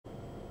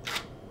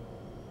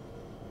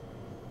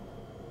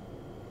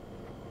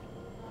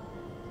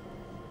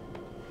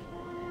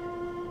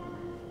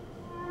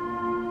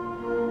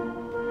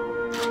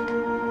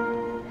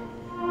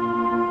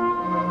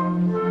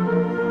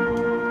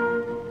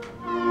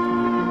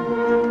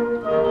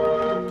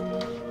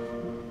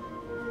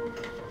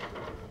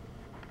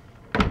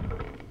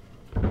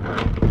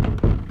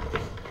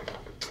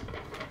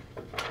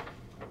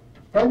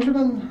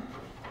Benjamin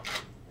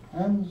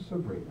and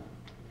Sabrina,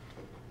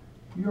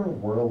 your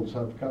worlds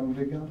have come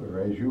together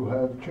as you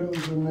have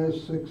chosen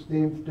this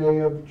 16th day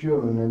of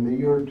June in the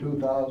year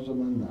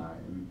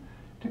 2009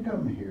 to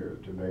come here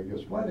to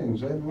Vegas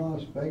Weddings in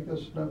Las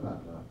Vegas,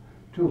 Nevada,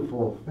 to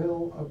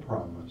fulfill a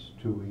promise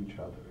to each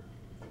other.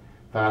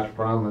 That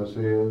promise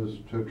is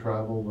to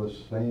travel the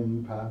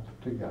same path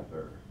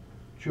together,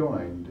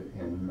 joined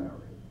in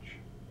marriage.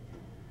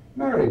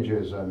 Marriage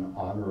is an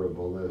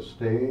honorable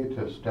estate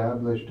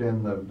established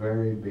in the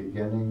very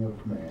beginning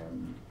of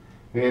man.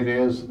 It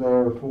is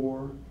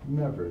therefore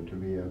never to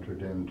be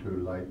entered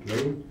into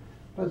lightly,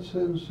 but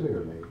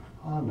sincerely,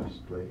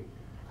 honestly,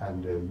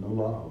 and in the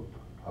love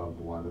of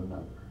one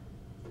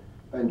another.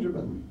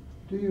 Benjamin,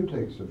 do you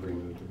take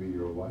Sabrina to be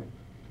your wife?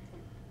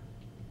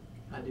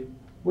 I do.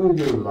 Will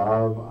you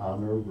love,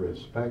 honor,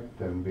 respect,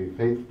 and be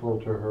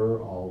faithful to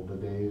her all the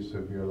days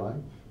of your life?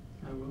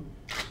 I will.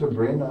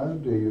 Sabrina,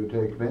 do you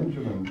take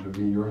Benjamin to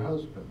be your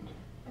husband?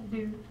 I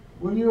do.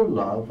 Will you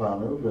love,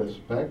 honor,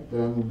 respect,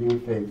 and be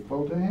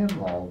faithful to him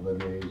all the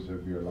days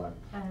of your life?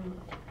 I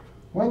will.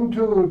 When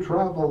two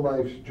travel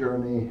life's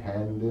journey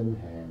hand in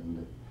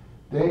hand,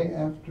 day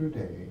after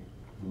day,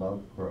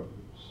 love grows.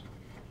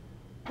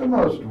 The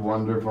most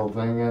wonderful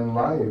thing in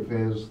life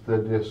is the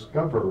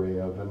discovery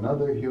of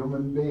another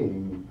human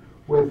being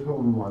with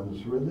whom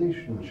one's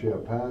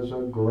relationship has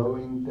a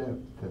glowing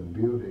depth and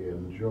beauty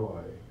and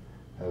joy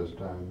as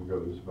time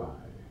goes by.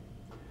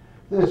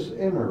 This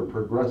inner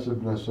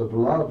progressiveness of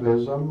love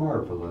is a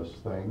marvelous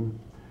thing.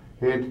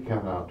 It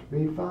cannot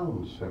be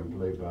found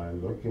simply by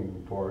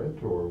looking for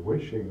it or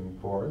wishing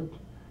for it.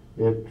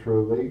 It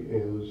truly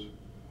is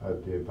a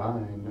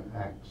divine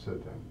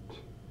accident.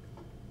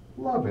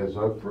 Love is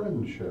a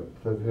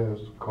friendship that has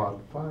caught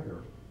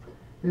fire.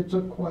 It's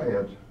a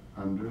quiet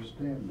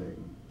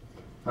understanding,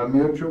 a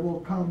mutual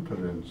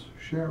confidence,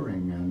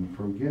 sharing and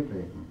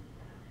forgiving.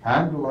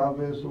 And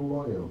love is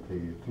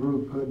loyalty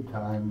through good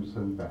times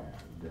and bad.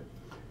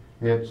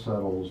 It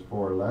settles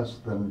for less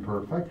than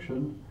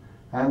perfection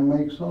and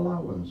makes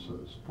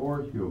allowances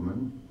for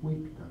human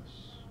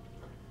weakness.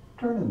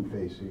 Turn and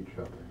face each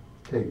other,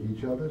 take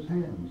each other's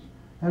hands,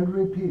 and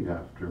repeat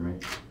after me.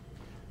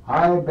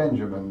 I,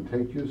 Benjamin,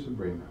 take you,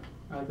 Sabrina,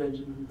 I,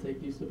 Benjamin,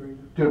 take you, Sabrina,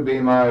 to be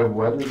my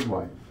wedded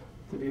wife,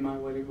 to be my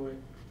wedded wife,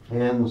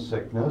 in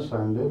sickness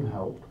and in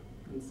health,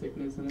 in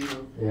sickness and in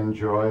health, in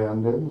joy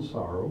and in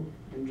sorrow,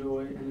 in joy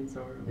and in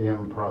sorrow,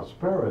 in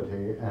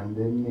prosperity and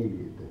in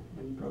need.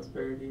 in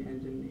prosperity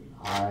and in need.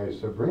 I,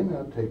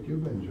 Sabrina, take you,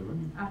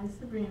 Benjamin, I,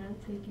 Sabrina,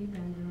 take you,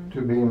 Benjamin,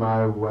 to be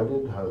my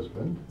wedded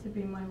husband, to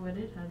be my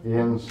wedded husband,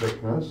 in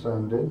sickness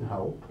and in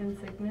health, in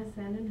sickness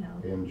and in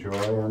health, in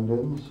joy and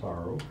in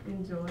sorrow,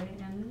 in joy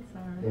and in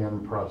sorrow,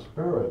 in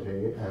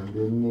prosperity and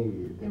in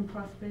need. in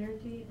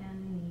prosperity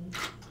and in need.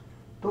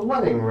 The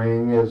wedding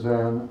ring is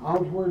an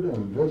outward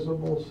and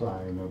visible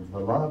sign of the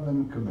love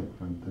and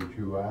commitment that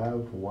you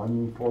have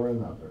one for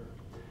another.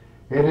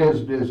 It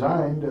is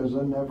designed as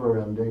a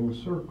never-ending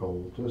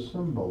circle to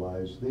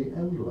symbolize the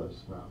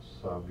endlessness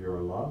of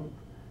your love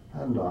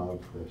and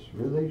of this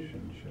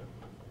relationship.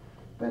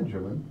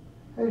 Benjamin,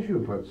 as you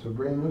put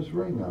Sabrina's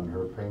ring on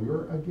her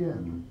finger,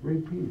 again,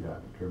 repeat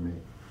after me.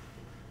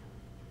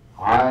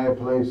 I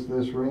place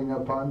this ring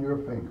upon your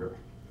finger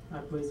I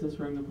place this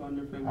ring upon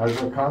your finger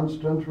as a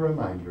constant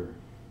reminder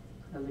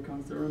as a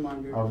constant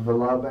reminder of the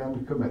love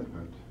and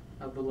commitment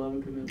of the love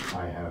and commitment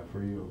I have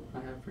for you. I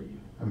have for you.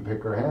 And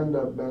pick her hand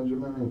up,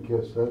 Benjamin, and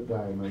kiss that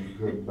diamond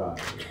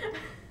goodbye.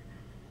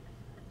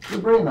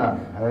 Sabrina,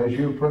 as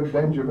you put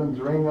Benjamin's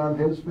ring on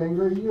his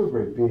finger, you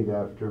repeat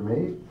after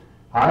me.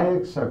 I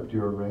accept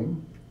your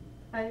ring,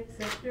 I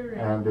accept your ring,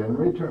 and in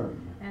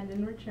return,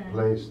 in return,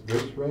 place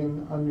this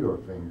ring on your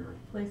finger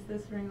place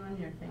this ring on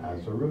your finger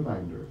as a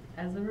reminder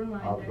as a of the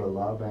reminder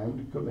love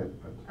and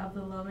commitment of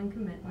the love and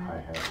commitment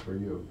I have for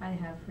you. I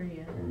have for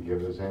you. And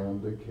give his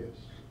hand a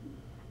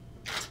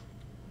kiss.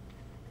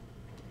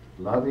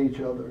 Love each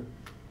other,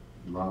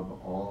 love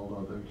all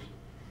others,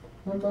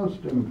 and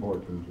most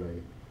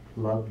importantly,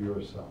 love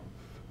yourself.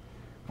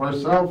 For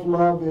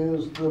self-love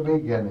is the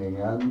beginning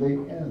and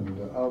the end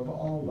of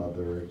all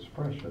other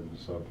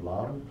expressions of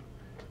love,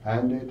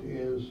 and it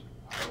is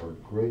our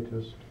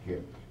greatest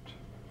gift.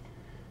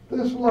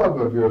 This love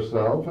of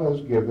yourself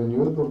has given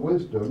you the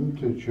wisdom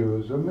to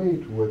choose a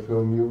mate with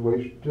whom you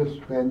wish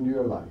to spend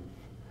your life.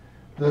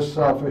 The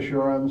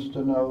self-assurance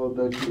to know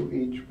that you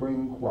each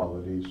bring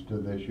qualities to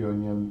this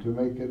union to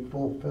make it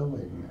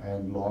fulfilling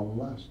and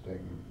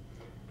long-lasting,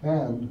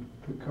 and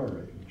the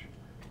courage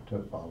to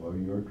follow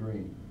your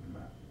dream.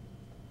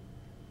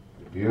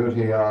 The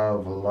beauty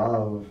of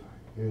love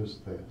is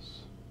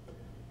this: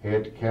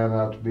 it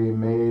cannot be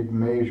made,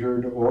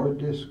 measured, or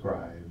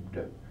described,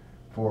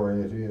 for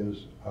it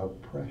is a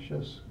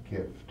precious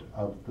gift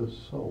of the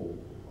soul.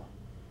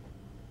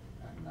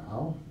 And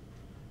now,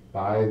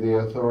 by the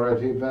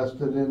authority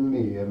vested in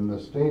me in the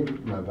state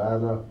of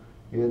Nevada,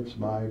 it's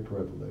my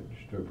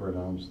privilege to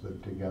pronounce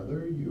that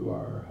together you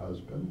are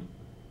husband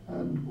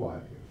and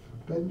wife.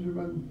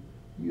 Benjamin,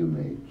 you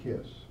may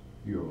kiss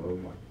your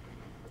wife.